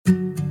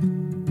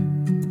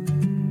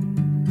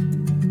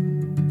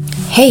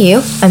Hey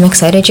you, I'm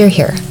excited you're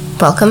here.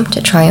 Welcome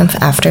to Triumph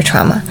After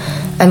Trauma.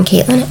 I'm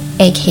Caitlin,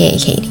 aka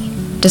Katie,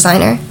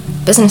 designer,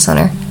 business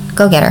owner,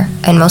 go-getter,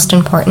 and most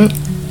important,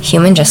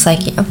 human just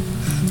like you.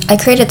 I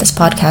created this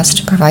podcast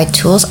to provide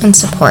tools and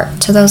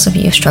support to those of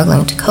you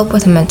struggling to cope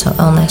with a mental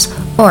illness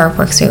or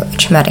work through a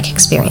traumatic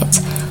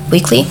experience.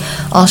 Weekly,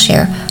 I'll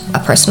share a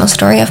personal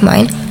story of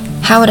mine,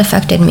 how it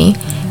affected me,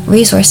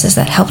 resources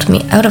that helped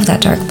me out of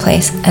that dark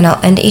place, and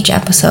I'll end each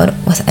episode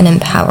with an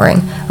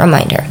empowering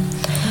reminder.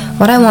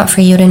 What I want for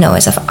you to know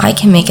is if I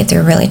can make it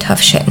through really tough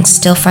shit and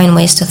still find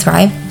ways to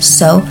thrive,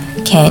 so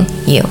can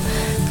you.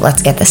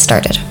 Let's get this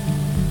started.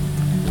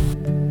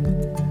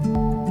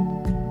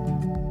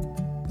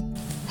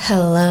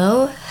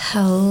 Hello.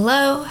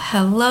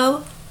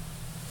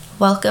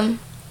 Welcome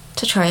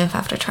to Triumph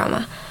After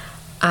Trauma.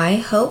 I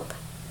hope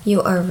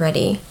you are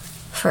ready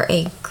for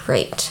a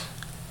great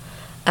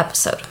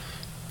episode.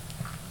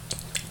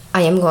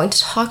 I am going to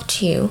talk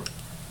to you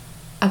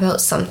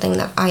about something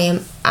that I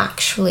am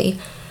actually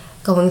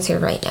going through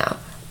right now.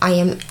 I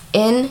am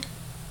in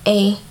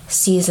a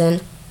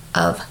season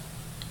of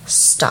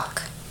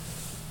stuck.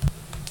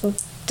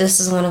 This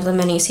is one of the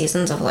many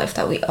seasons of life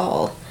that we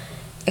all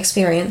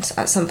experience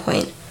at some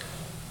point.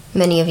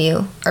 Many of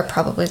you are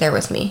probably there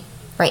with me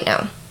right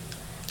now.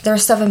 There are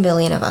 7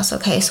 billion of us,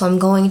 okay? So I'm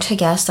going to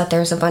guess that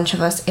there's a bunch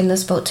of us in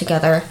this boat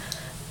together,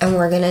 and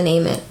we're going to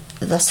name it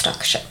the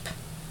stuck ship.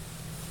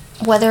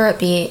 Whether it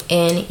be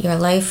in your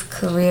life,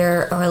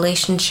 career, or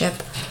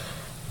relationship,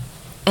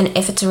 and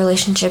if it's a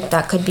relationship,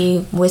 that could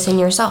be within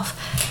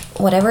yourself.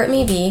 Whatever it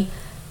may be,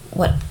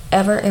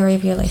 whatever area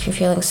of your life you're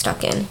feeling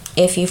stuck in,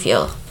 if you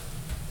feel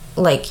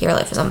like your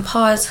life is on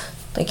pause,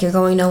 like you're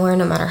going nowhere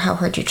no matter how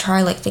hard you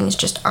try, like things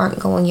just aren't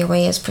going your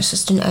way as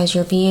persistent as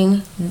you're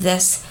being,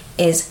 this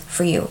is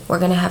for you. We're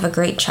going to have a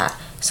great chat.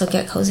 So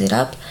get cozied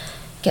up,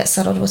 get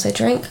settled with a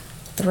drink,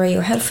 throw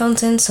your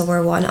headphones in so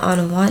we're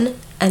one-on-one,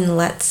 and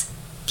let's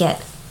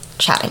get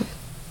chatting.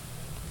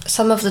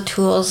 Some of the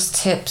tools,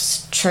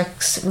 tips,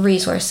 tricks,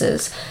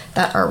 resources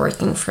that are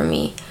working for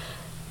me,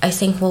 I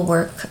think will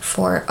work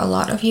for a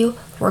lot of you,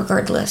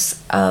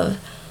 regardless of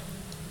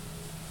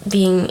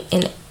being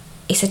in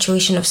a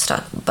situation of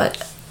stuck,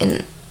 but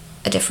in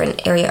a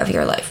different area of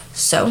your life.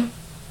 So,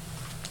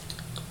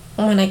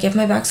 when I give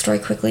my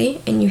backstory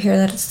quickly, and you hear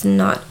that it's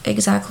not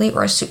exactly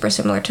or super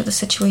similar to the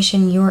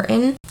situation you're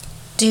in,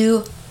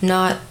 do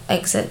not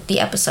exit the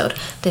episode.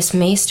 This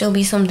may still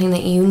be something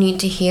that you need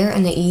to hear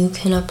and that you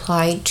can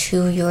apply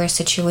to your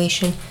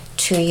situation,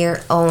 to your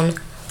own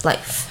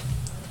life.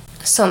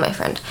 So, my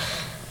friend,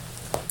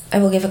 I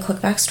will give a quick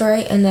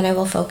backstory and then I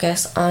will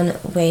focus on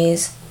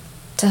ways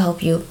to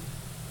help you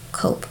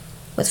cope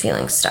with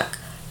feeling stuck.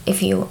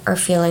 If you are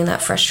feeling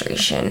that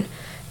frustration,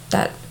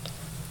 that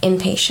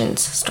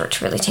impatience start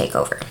to really take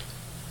over.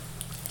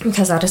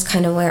 Because that is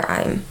kind of where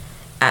I'm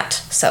at.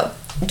 So,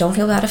 don't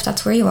feel bad if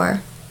that's where you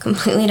are.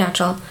 Completely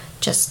natural.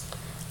 Just,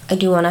 I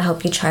do want to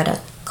help you try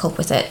to cope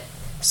with it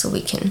so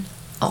we can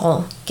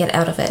all get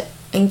out of it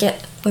and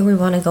get where we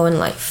want to go in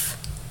life.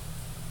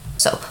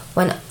 So,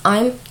 when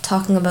I'm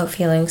talking about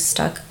feeling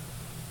stuck,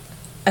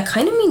 I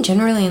kind of mean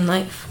generally in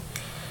life.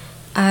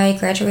 I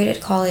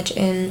graduated college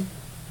in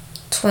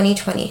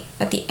 2020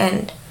 at the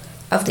end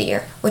of the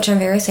year, which I'm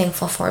very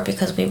thankful for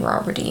because we were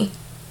already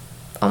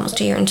almost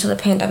a year into the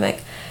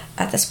pandemic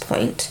at this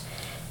point.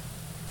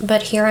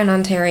 But here in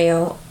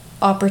Ontario,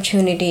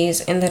 opportunities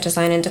in the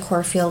design and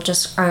decor field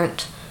just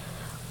aren't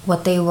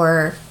what they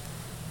were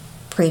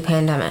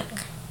pre-pandemic.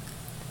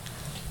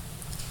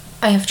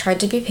 I have tried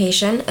to be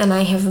patient and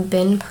I have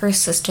been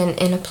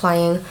persistent in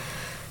applying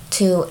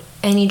to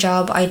any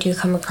job I do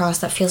come across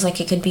that feels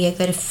like it could be a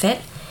good fit,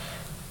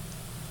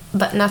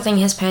 but nothing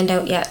has panned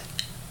out yet.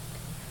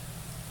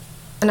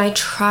 And I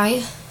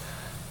try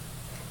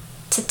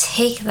to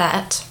take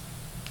that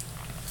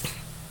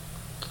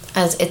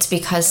as it's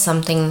because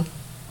something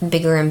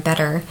bigger and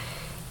better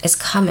is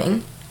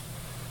coming.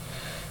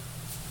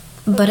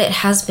 But it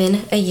has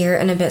been a year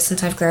and a bit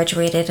since I've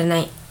graduated, and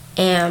I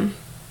am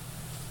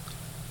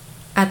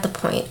at the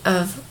point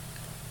of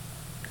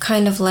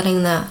kind of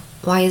letting the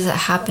why is it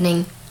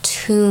happening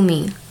to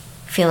me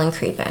feeling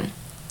creep in.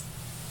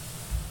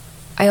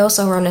 I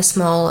also run a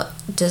small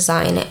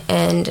design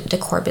and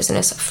decor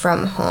business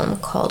from home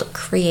called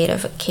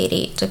Creative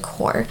Katie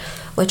Decor,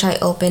 which I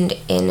opened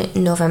in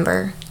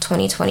November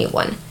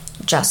 2021,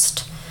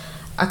 just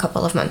a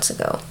couple of months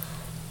ago.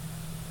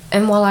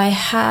 And while I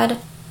had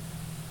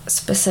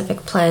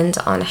specific plans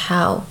on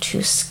how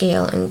to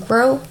scale and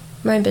grow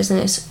my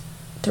business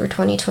through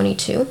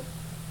 2022,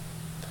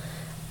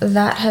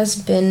 that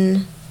has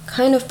been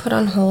kind of put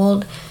on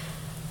hold,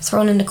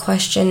 thrown into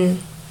question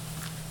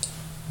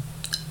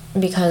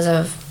because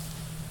of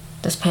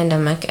this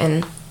pandemic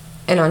and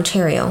in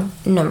Ontario,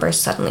 numbers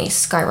suddenly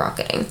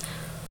skyrocketing.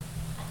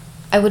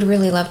 I would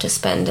really love to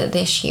spend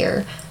this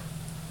year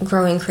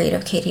growing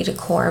Creative Katie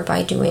Decor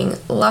by doing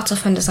lots of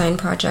fun design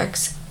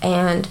projects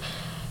and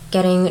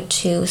getting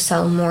to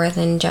sell more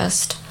than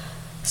just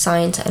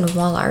signs and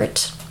wall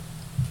art,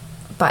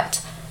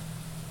 but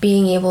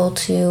being able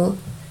to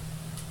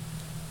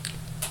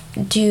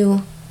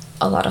do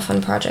a lot of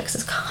fun projects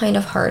is kind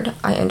of hard.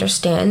 I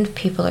understand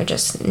people are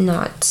just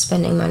not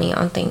spending money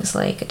on things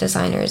like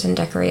designers and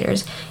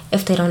decorators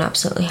if they don't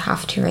absolutely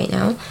have to right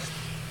now.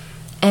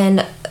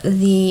 And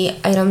the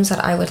items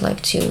that I would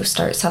like to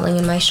start selling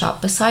in my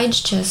shop,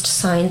 besides just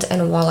signs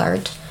and wall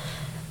art,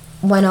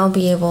 when I'll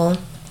be able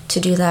to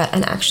do that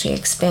and actually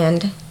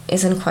expand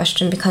is in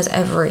question, because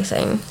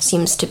everything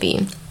seems to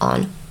be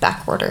on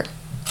back order.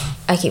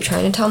 I keep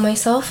trying to tell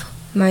myself,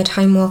 my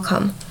time will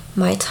come.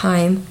 My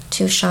time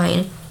to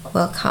shine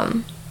will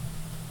come.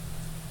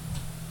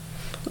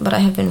 But I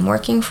have been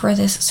working for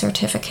this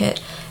certificate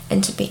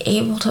and to be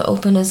able to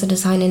open as a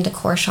design and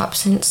decor shop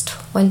since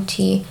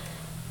 2017.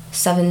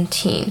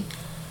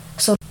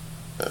 So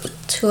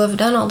to have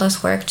done all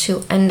this work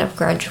to end up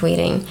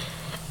graduating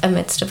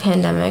amidst a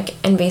pandemic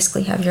and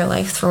basically have your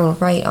life thrown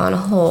right on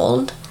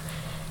hold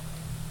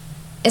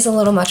is a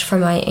little much for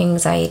my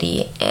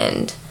anxiety,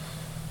 and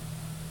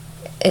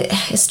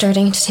it is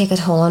starting to take a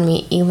toll on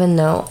me, even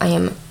though I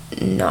am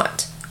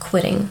not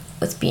quitting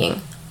with being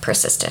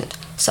persistent.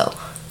 So,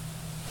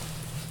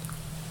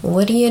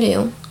 what do you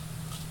do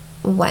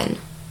when,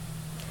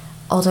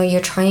 although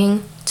you're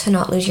trying to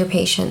not lose your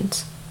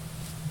patience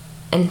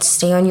and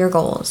stay on your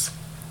goals,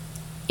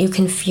 you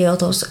can feel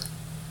those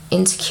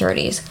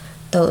insecurities,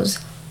 those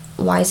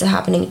why is it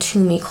happening to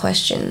me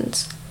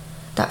questions,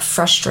 that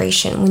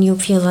frustration, when you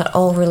feel that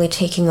all really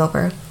taking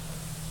over?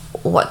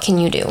 What can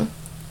you do?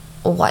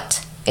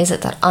 What is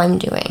it that I'm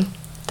doing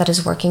that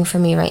is working for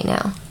me right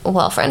now?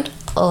 Well, friend,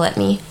 let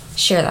me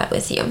share that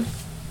with you.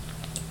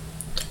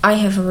 I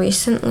have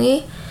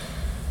recently,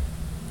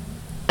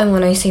 and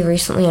when I say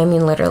recently, I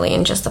mean literally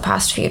in just the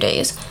past few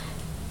days,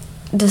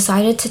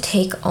 decided to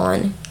take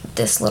on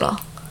this little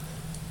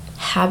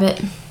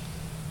habit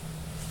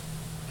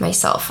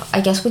myself.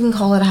 I guess we can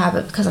call it a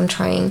habit because I'm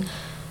trying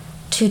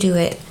to do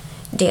it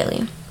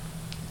daily.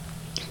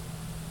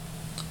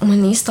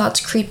 When these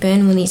thoughts creep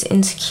in, when these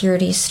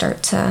insecurities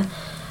start to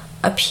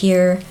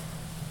appear,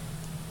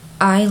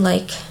 I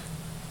like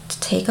to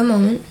take a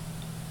moment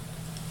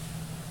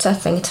to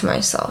think to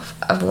myself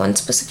of one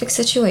specific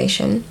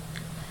situation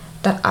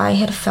that I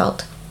had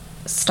felt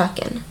stuck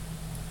in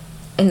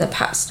the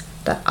past,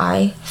 that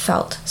I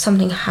felt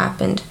something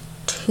happened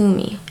to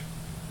me,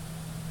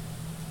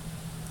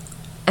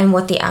 and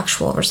what the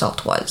actual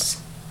result was.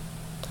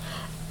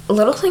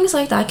 Little things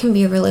like that can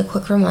be a really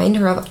quick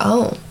reminder of,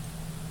 oh,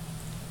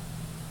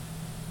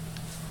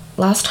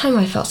 last time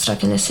I felt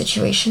stuck in this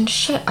situation,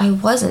 shit, I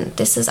wasn't.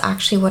 This is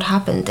actually what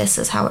happened. This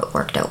is how it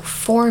worked out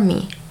for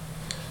me.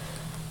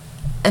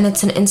 And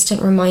it's an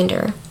instant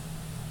reminder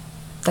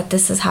that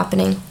this is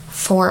happening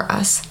for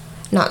us,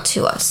 not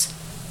to us.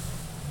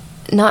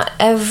 Not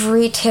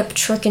every tip,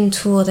 trick, and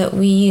tool that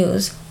we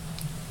use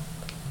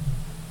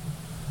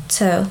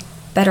to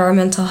better our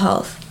mental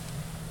health,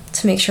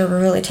 to make sure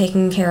we're really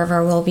taking care of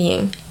our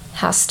well-being,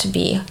 has to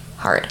be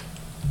hard.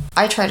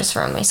 I try to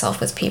surround myself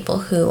with people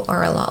who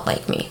are a lot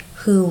like me,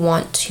 who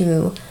want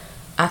to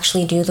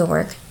actually do the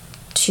work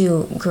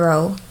to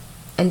grow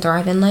and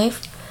thrive in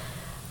life.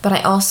 But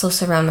I also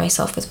surround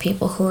myself with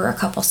people who are a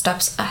couple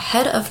steps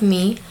ahead of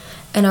me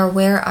and are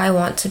where I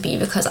want to be,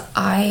 because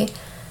I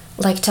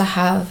like to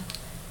have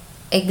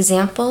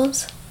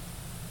examples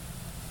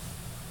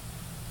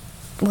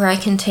where I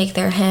can take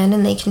their hand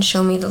and they can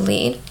show me the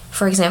lead.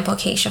 For example,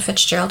 Keisha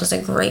Fitzgerald is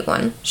a great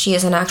one. She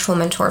is an actual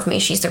mentor of me.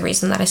 She's the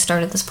reason that I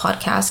started this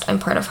podcast. I'm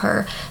part of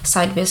her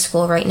side biz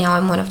school right now.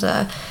 I'm one of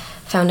the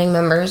founding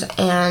members,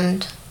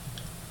 and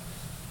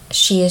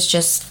she is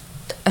just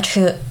a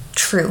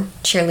true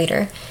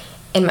cheerleader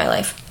in my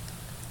life.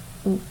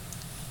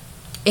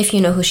 If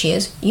you know who she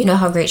is, you know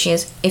how great she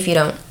is. If you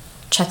don't,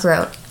 check her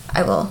out.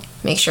 I will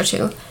make sure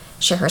to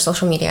share her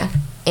social media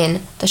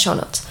in the show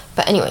notes.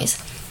 But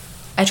anyways,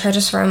 I try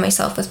to surround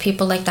myself with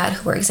people like that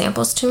who are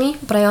examples to me,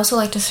 but I also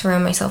like to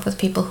surround myself with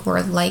people who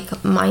are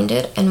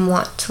like-minded and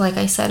want to, like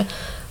I said,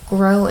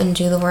 grow and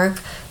do the work,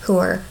 who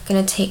are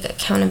going to take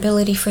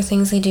accountability for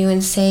things they do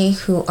and say,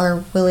 who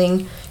are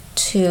willing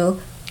to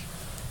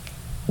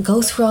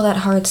go through all that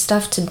hard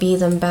stuff to be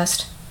them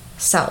best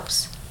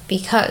selves.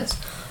 Because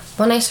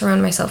when I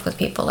surround myself with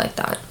people like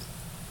that,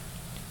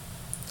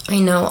 I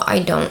know I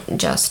don't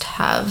just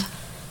have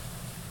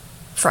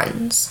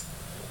friends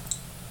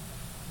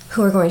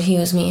who are going to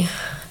use me.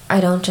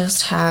 I don't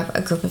just have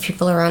a group of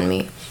people around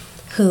me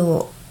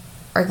who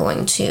are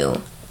going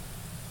to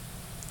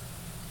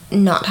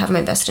not have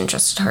my best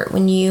interest at heart.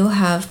 When you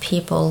have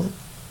people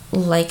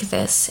like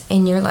this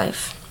in your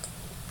life,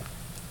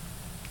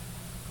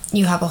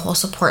 you have a whole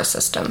support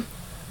system.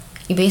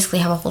 You basically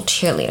have a whole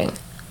cheerleading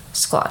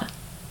squad.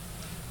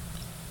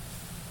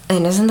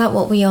 And isn't that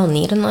what we all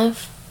need in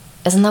life?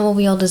 Isn't that what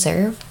we all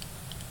deserve?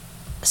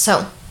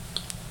 So,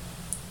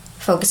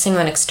 focusing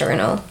on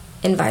external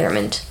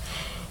environment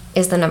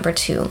is the number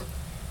 2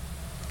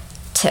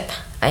 tip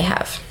I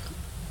have.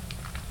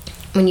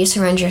 When you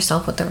surround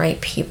yourself with the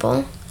right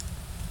people,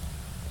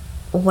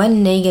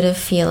 when negative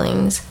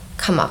feelings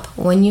come up,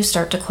 when you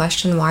start to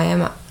question why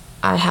am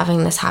I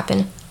having this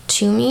happen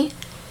to me,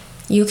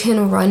 you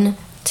can run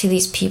to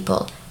these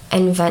people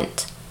and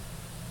vent.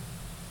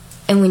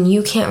 And when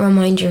you can't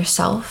remind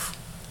yourself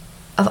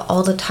of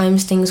all the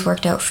times things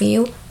worked out for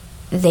you,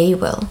 they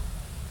will.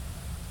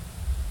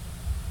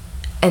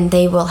 And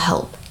they will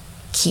help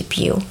keep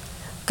you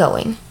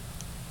going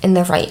in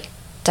the right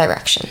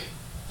direction.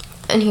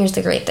 And here's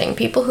the great thing.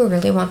 People who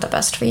really want the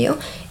best for you,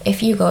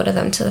 if you go to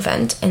them to the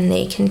vent and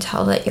they can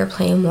tell that you're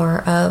playing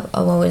more of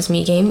a woe is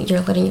me game,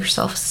 you're letting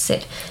yourself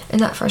sit in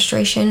that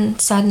frustration,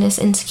 sadness,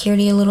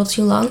 insecurity a little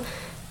too long,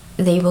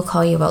 they will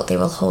call you out. They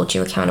will hold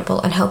you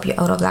accountable and help you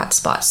out of that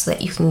spot so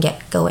that you can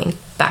get going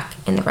back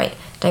in the right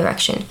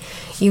direction.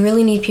 You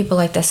really need people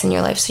like this in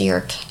your life, so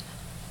your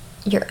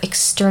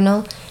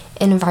external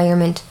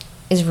environment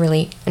is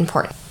really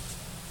important.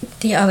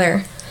 The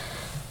other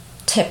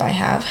tip I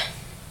have,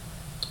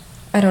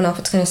 I don't know if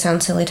it's going to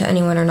sound silly to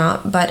anyone or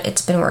not, but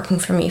it's been working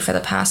for me for the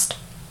past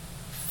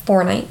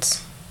 4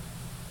 nights.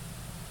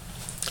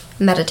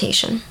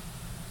 Meditation.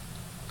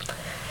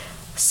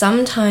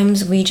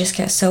 Sometimes we just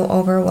get so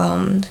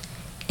overwhelmed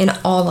in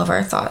all of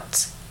our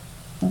thoughts,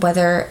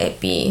 whether it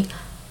be,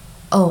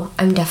 oh,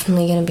 I'm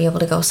definitely going to be able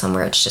to go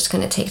somewhere, it's just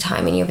going to take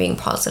time, and you're being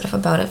positive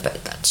about it,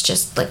 but that's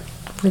just like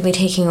really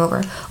taking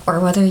over, or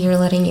whether you're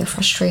letting your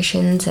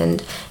frustrations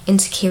and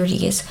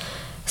insecurities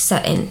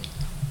set in.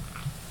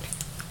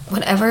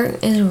 Whatever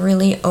is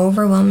really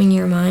overwhelming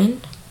your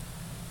mind,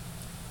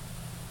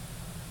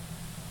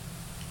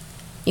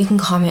 you can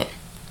calm it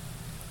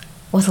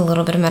with a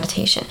little bit of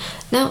meditation.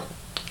 Now,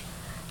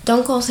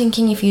 don't go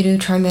thinking if you do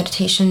try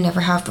meditation,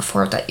 never have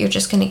before, that you're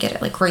just going to get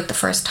it like right the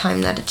first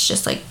time, that it's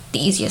just like the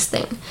easiest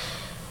thing.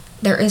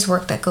 There is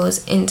work that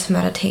goes into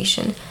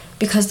meditation,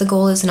 because the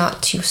goal is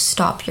not to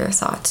stop your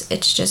thoughts,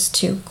 it's just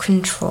to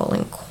control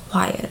and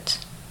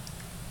quiet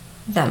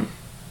them,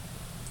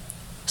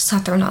 so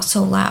that they're not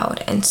so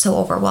loud and so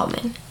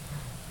overwhelming.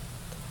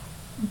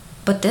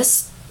 But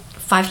this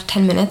 5 to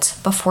 10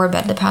 minutes before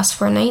bed the past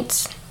 4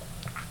 nights,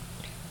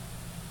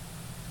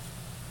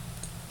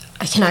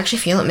 I can actually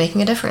feel it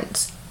making a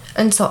difference.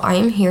 And so I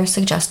am here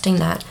suggesting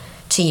that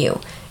to you.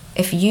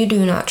 If you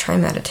do not try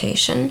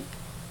meditation,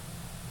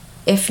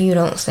 if you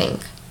don't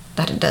think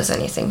that it does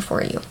anything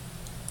for you,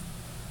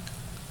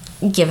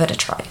 give it a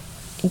try.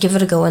 Give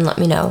it a go and let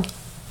me know.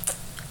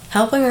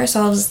 Helping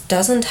ourselves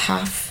doesn't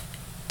have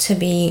to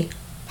be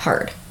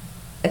hard.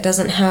 It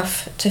doesn't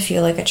have to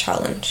feel like a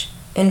challenge.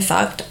 In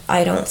fact,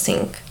 I don't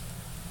think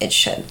it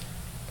should.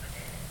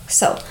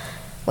 So,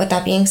 with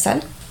that being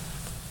said,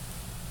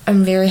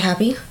 I'm very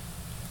happy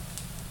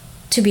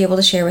to be able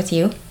to share with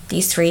you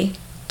these 3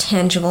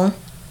 tangible,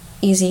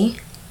 easy,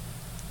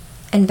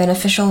 and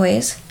beneficial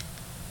ways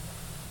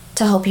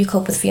to help you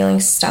cope with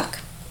feeling stuck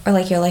or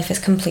like your life is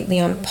completely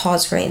on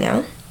pause right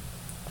now.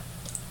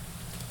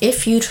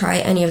 If you try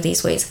any of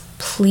these ways,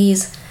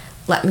 please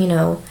let me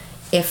know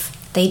if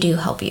they do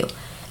help you.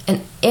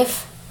 And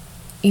if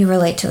you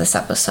relate to this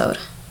episode,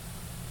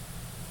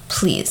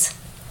 please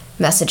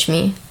message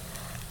me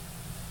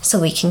so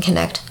we can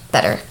connect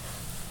better.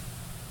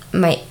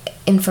 My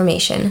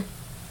information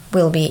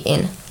will be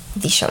in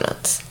the show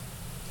notes.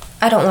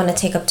 I don't want to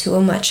take up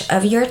too much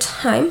of your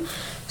time,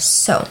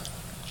 so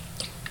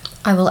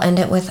I will end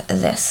it with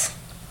this.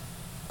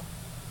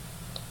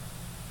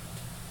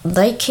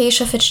 Like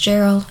Keisha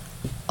Fitzgerald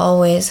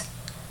always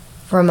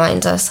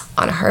reminds us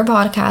on her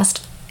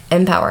podcast,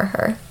 Empower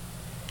Her,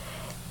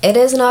 it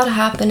is not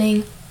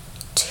happening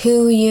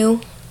to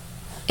you,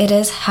 it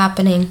is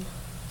happening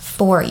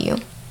for you.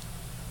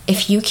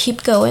 If you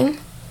keep going,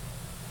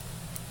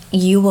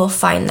 you will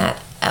find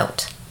that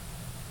out.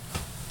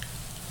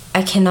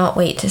 I cannot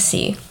wait to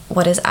see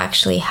what is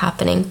actually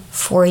happening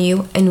for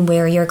you and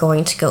where you're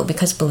going to go,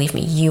 because believe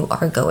me, you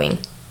are going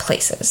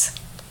places.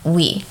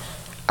 We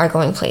are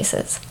going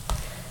places.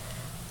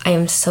 I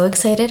am so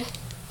excited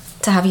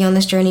to have you on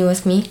this journey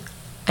with me.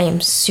 I am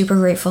super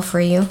grateful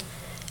for you,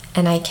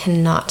 and I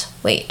cannot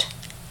wait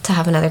to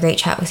have another great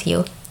chat with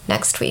you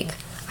next week.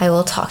 I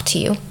will talk to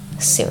you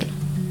soon.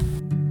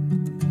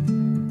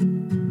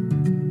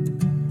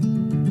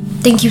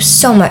 Thank you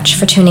so much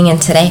for tuning in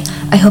today.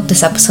 I hope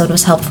this episode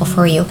was helpful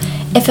for you.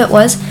 If it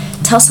was,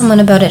 tell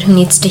someone about it who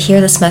needs to hear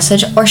this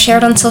message, or share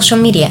it on social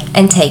media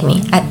and tag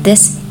me at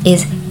This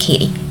Is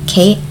Kaitey,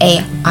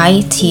 Kaitey,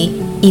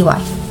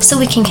 so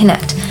we can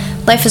connect.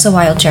 Life is a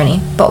wild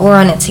journey, but we're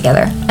on it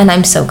together, and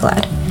I'm so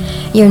glad.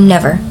 You're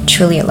never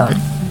truly alone.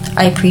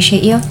 I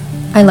appreciate you,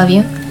 I love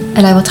you,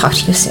 and I will talk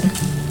to you soon.